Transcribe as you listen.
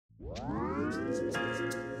Hey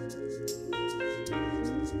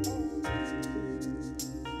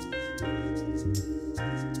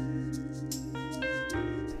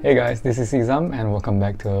guys, this is Izam and welcome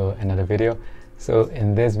back to another video. So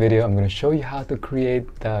in this video, I'm going to show you how to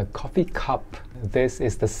create the coffee cup. This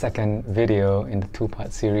is the second video in the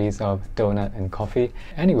two-part series of donut and coffee.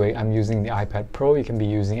 Anyway, I'm using the iPad Pro. You can be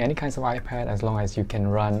using any kinds of iPad as long as you can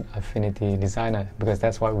run Affinity Designer, because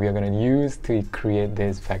that's what we are going to use to create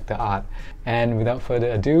this vector art. And without further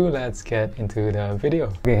ado, let's get into the video.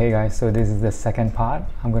 Okay, hey guys, so this is the second part.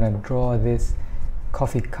 I'm going to draw this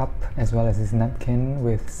coffee cup as well as this napkin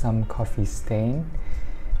with some coffee stain.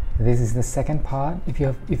 This is the second part.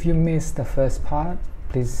 If you missed the first part,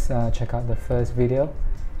 please check out the first video.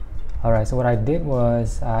 Alright, so what I did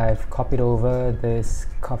was I've copied over this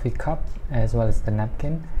coffee cup as well as the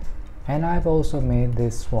napkin, and I've also made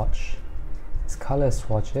this swatch, these color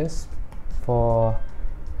swatches for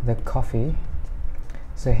the coffee.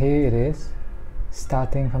 So here it is,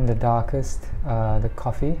 starting from the darkest, the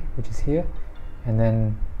coffee, which is here, and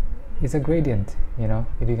then it's a gradient, you know,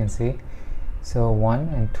 if you can see. So 1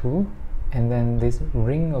 and 2, and then this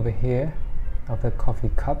ring over here of the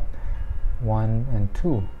coffee cup, 1 and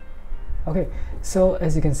 2. Okay, so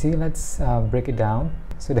as you can see, let's break it down.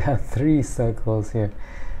 So there are 3 circles here.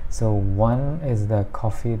 So 1 is the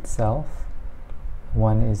coffee itself,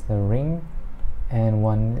 1 is the ring, and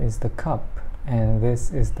 1 is the cup, and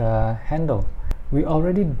this is the handle. We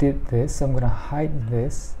already did this, so I'm going to hide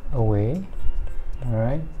this away.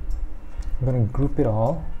 Alright, I'm going to group it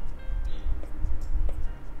all,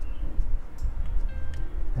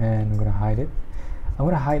 and I'm going to hide it. I'm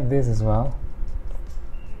going to hide this as well.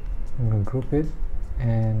 I'm going to group it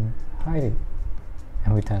and hide it,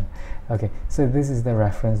 and we're done. Okay, so this is the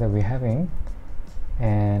reference that we're having,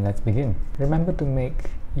 and let's begin. Remember to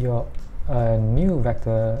make your new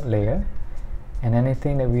vector layer, and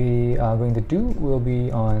anything that we are going to do will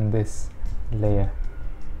be on this layer.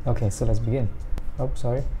 Okay, so let's begin. Oh,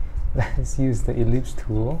 sorry. Let's use the ellipse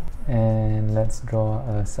tool and let's draw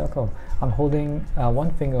a circle. I'm holding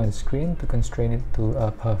one finger on the screen to constrain it to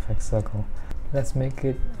a perfect circle. Let's make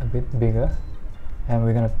it a bit bigger, and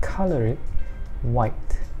we're going to color it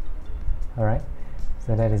white. Alright,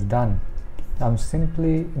 so that is done. I'm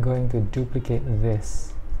simply going to duplicate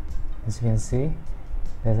this. As you can see,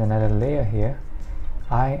 there's another layer here.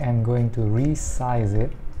 I am going to resize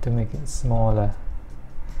it to make it smaller.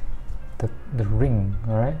 The ring,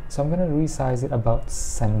 alright, so I'm going to resize it about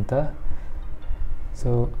center.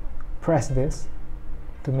 So press this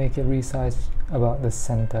to make it resize about the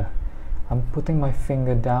center. I'm putting my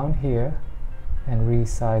finger down here and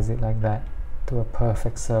resize it like that to a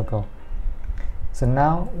perfect circle. So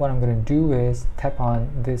now what I'm going to do is tap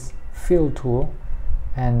on this fill tool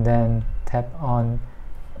and then tap on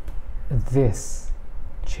this,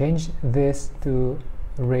 change this to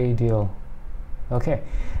radial. Okay,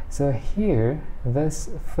 so here, this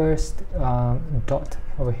first dot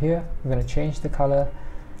over here, I'm going to change the color.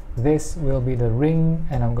 This will be the ring,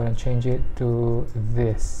 and I'm going to change it to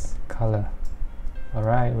this color.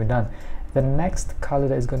 Alright, we're done. The next color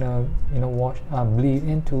that is going to, bleed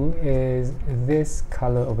into is this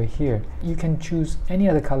color over here. You can choose any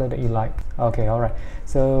other color that you like. Okay, alright.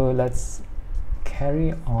 So let's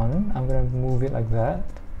carry on. I'm going to move it like that.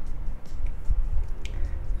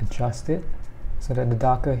 Adjust it so that the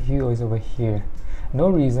darker hue is over here. No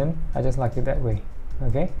reason, I just like it that way.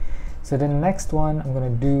 Okay, so the next one I'm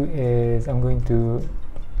going to do is I'm going to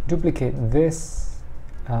duplicate this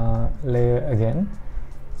layer again.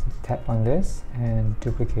 So tap on this and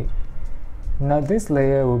duplicate. Now this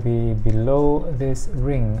layer will be below this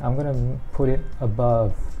ring. I'm going to put it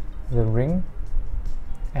above the ring,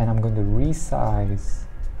 and I'm going to resize.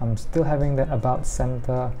 I'm still having that about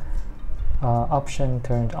center option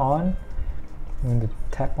turned on. I'm going to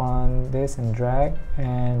tap on this and drag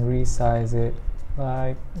and resize it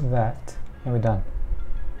like that, and we're done.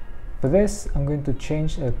 For this, I'm going to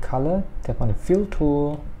change the color, tap on the fill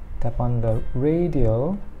tool, tap on the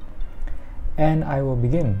radial, and I will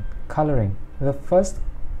begin coloring. The first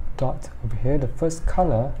dot over here, the first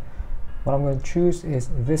color, what I'm going to choose is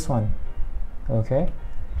this one. Okay,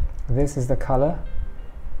 this is the color,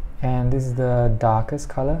 and this is the darkest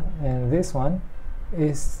color, and this one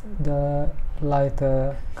is the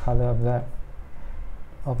lighter color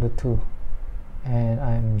of the two, and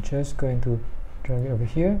I'm just going to drag it over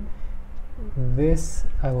here. This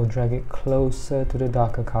I will drag it closer to the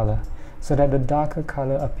darker color so that the darker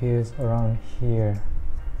color appears around here.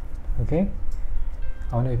 Okay,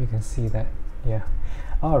 I wonder if you can see that. Yeah,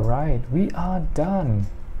 all right, we are done,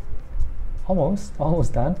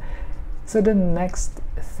 almost done. So the next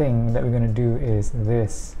thing that we're going to do is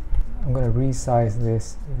this. I'm going to resize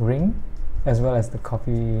this ring as well as the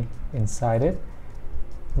coffee inside it.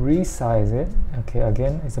 Resize it. Okay,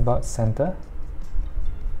 again, it's about center.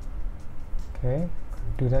 Okay,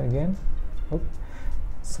 do that again. Oops.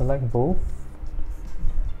 Select both.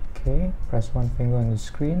 Okay, press one finger on the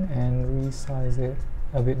screen and resize it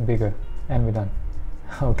a bit bigger, and we're done.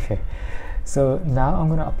 Okay, so now I'm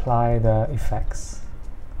going to apply the effects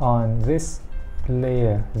on this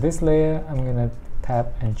layer. This layer I'm going to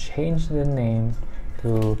tap and change the name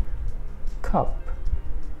to cup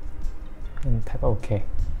and tap OK,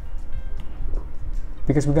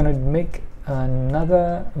 because we're going to make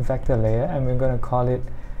another vector layer and we're going to call it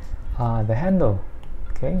the handle.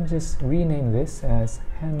 Okay, just rename this as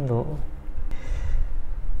handle.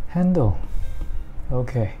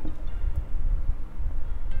 Okay,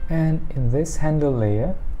 and in this handle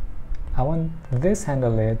layer, I want this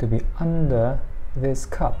handle layer to be under this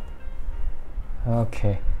cup.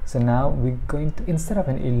 Okay, so now we're going to, instead of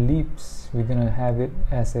an ellipse, we're going to have it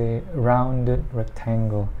as a rounded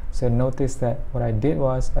rectangle. So notice that what I did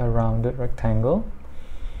was a rounded rectangle,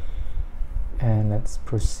 and let's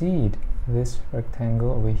proceed. This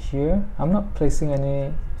rectangle over here, I'm not placing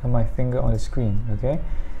any of my finger on the screen. Okay,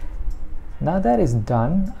 now that is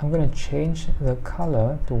done, I'm going to change the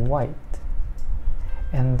color to white,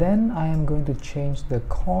 and then I am going to change the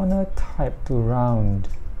corner type to round,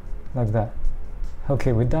 like that.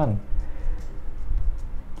 Okay, we're done.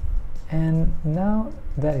 And now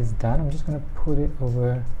that is done, I'm just going to put it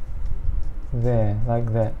over there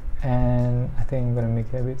like that, and I think I'm going to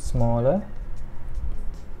make it a bit smaller,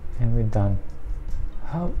 and we're done.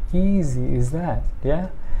 How easy is that? Yeah.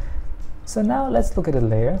 So now let's look at the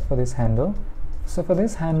layer for this handle. So for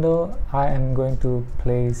this handle, I am going to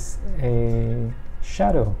place a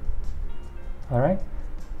shadow. Alright,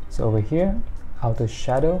 so over here, outer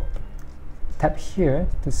shadow, tap here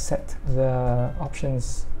to set the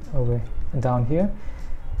options over down here.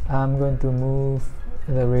 I'm going to move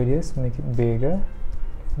the radius, make it bigger.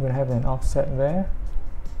 I'm going to have an offset there.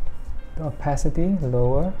 The opacity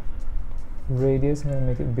lower, radius, I'm going to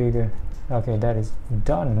make it bigger. Okay, that is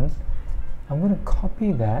done. I'm going to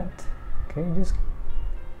copy that. Okay, just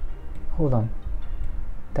hold on,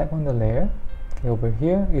 tap on the layer. Okay, over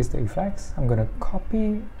here is the effects. I'm going to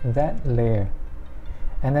copy that layer,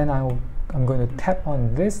 and then I'm going to tap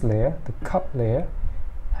on this layer, the cup layer,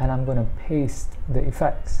 and I'm going to paste the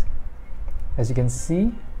effects. As you can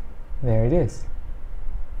see, there it is.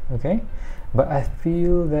 Okay, but I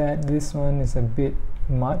feel that this one is a bit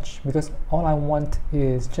much, because all I want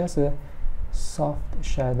is just a soft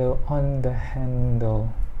shadow on the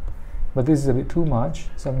handle, but this is a bit too much,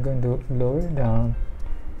 so I'm going to lower it down,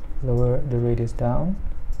 lower the radius down.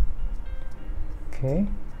 Okay,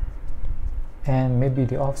 and maybe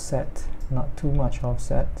the offset, not too much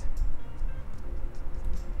offset,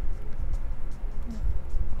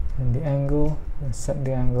 and the angle, and set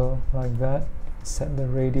the angle like that. Set the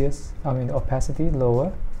radius, I mean the opacity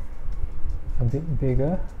lower, a bit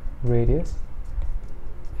bigger radius,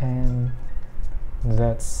 and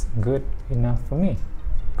that's good enough for me.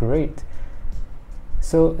 Great.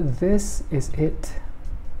 So this is it.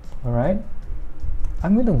 Alright,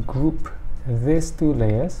 I'm going to group these two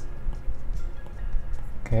layers.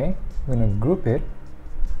 Okay, I'm going to group it,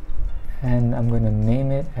 and I'm going to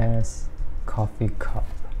name it as coffee cup.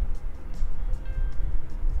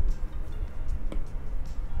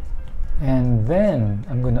 And then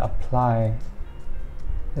I'm going to apply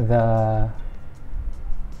I'm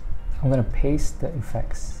going to paste the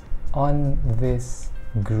effects on this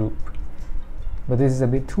group, but this is a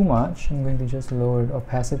bit too much. I'm going to just lower the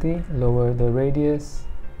opacity, lower the radius,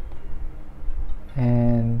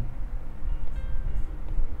 and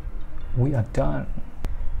we are done.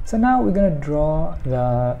 So now we're going to draw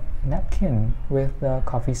the napkin with the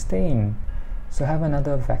coffee stain. So I have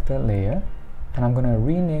another vector layer, and I'm going to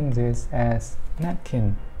rename this as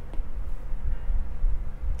napkin,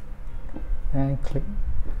 and click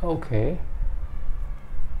OK.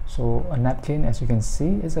 So a napkin, as you can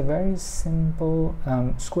see, is a very simple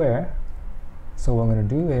square. So what I'm going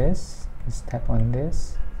to do is just tap on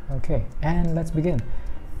this. Okay, and let's begin.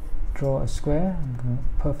 Draw a square,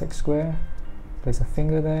 perfect square, place a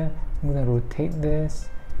finger there. I'm going to rotate this.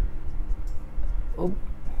 Oh,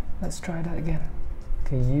 let's try that again.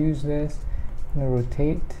 Okay, use this. I'm going to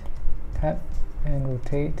rotate, tap and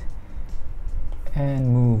rotate, and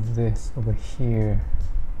move this over here.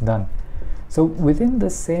 Done. So within the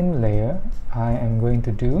same layer, I am going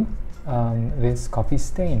to do this coffee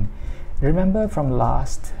stain. Remember from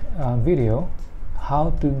last video how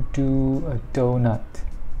to do a donut.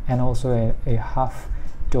 and also a half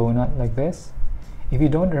donut like this. If you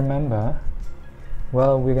don't remember,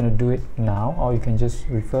 well, we're going to do it now, or you can just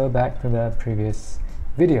refer back to the previous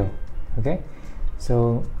video. Okay,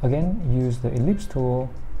 so again, use the ellipse tool.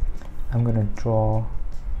 I'm going to draw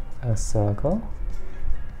a circle,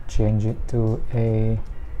 change it to a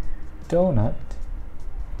donut,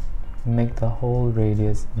 make the whole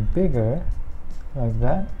radius bigger like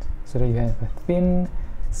that, so that you have a thin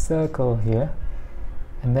circle here,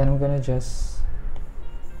 and then we're going to just,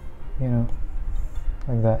 you know,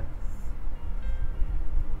 like that.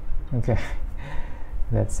 Okay,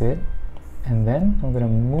 that's it. And then I'm going to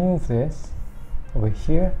move this over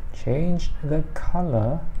here, change the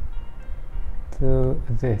color to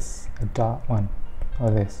this, a dark one, or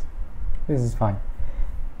this is fine.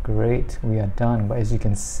 Great, we are done. But as you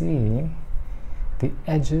can see, the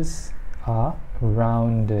edges are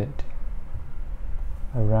rounded.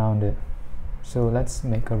 So let's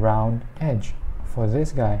make a round edge for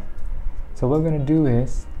this guy. So what we're going to do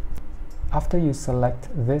is, after you select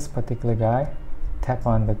this particular guy, tap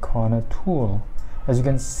on the corner tool. As you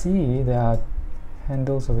can see, there are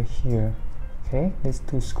handles over here. Okay, these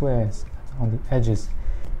two squares on the edges.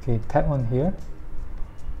 Okay, tap on here,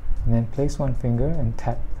 and then place one finger and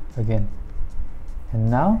tap again. And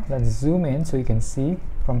now let's zoom in so you can see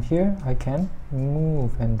from here I can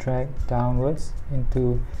move and drag downwards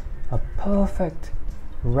into a perfect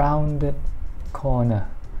rounded corner.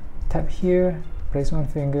 Tap here, place one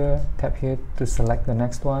finger, tap here to select the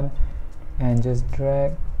next one, and just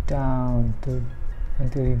drag down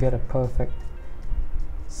until you get a perfect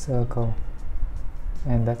circle.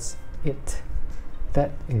 And that's it.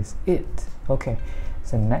 That is it. Okay,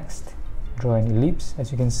 so next, draw an ellipse.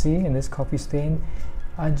 As you can see in this coffee stain,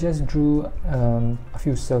 I just drew a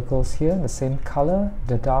few circles here, the same color,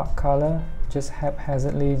 the dark color, just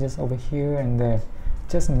haphazardly, just over here and there,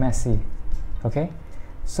 just messy. Okay,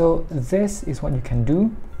 so this is what you can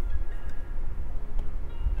do,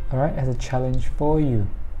 alright, as a challenge for you.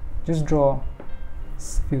 Just draw a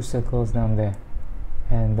few circles down there,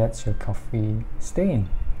 and that's your coffee stain.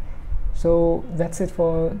 So that's it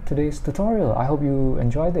for today's tutorial. I hope you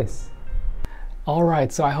enjoyed this.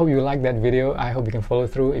 Alright, so I hope you liked that video. I hope you can follow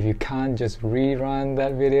through. If you can't, just rerun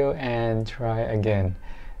that video and try again.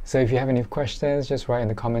 So if you have any questions, just write in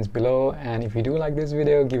the comments below, and if you do like this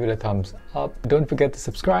video, give it a thumbs up. Don't forget to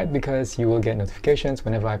subscribe, because you will get notifications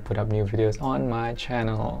whenever I put up new videos on my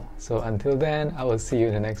channel. So until then, I will see you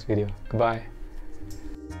in the next video. Goodbye.